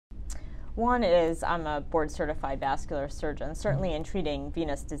One is I'm a board-certified vascular surgeon. Certainly in treating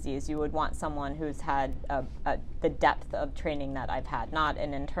venous disease, you would want someone who's had the depth of training that I've had, not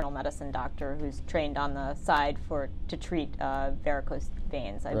an internal medicine doctor who's trained on the side to treat varicose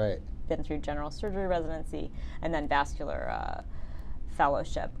veins. I've been through general surgery residency and then vascular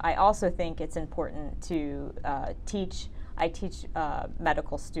fellowship. I also think it's important to teach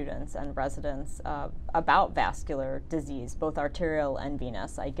medical students and residents about vascular disease, both arterial and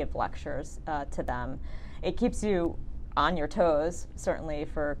venous. I give lectures to them. It keeps you on your toes, certainly,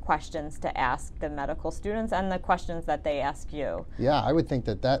 for questions to ask the medical students and the questions that they ask you. Yeah, I would think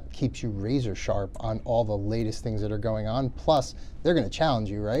that that keeps you razor sharp on all the latest things that are going on. Plus, they're going to challenge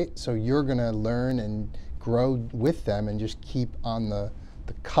you, right? So you're going to learn and grow with them and just keep on the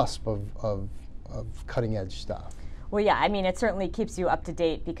cusp of cutting edge stuff. Well, yeah, I mean, it certainly keeps you up to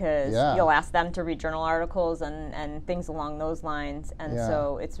date because you'll ask them to read journal articles and things along those lines. And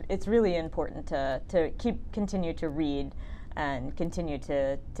so it's really important to continue to read and continue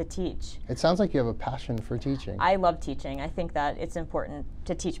to teach. It sounds like you have a passion for teaching. I love teaching. I think that it's important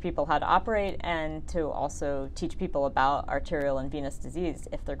to teach people how to operate and to also teach people about arterial and venous disease.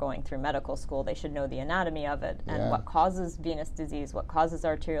 If they're going through medical school, they should know the anatomy of it and what causes venous disease, what causes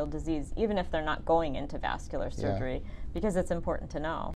arterial disease, even if they're not going into vascular surgery, because it's important to know.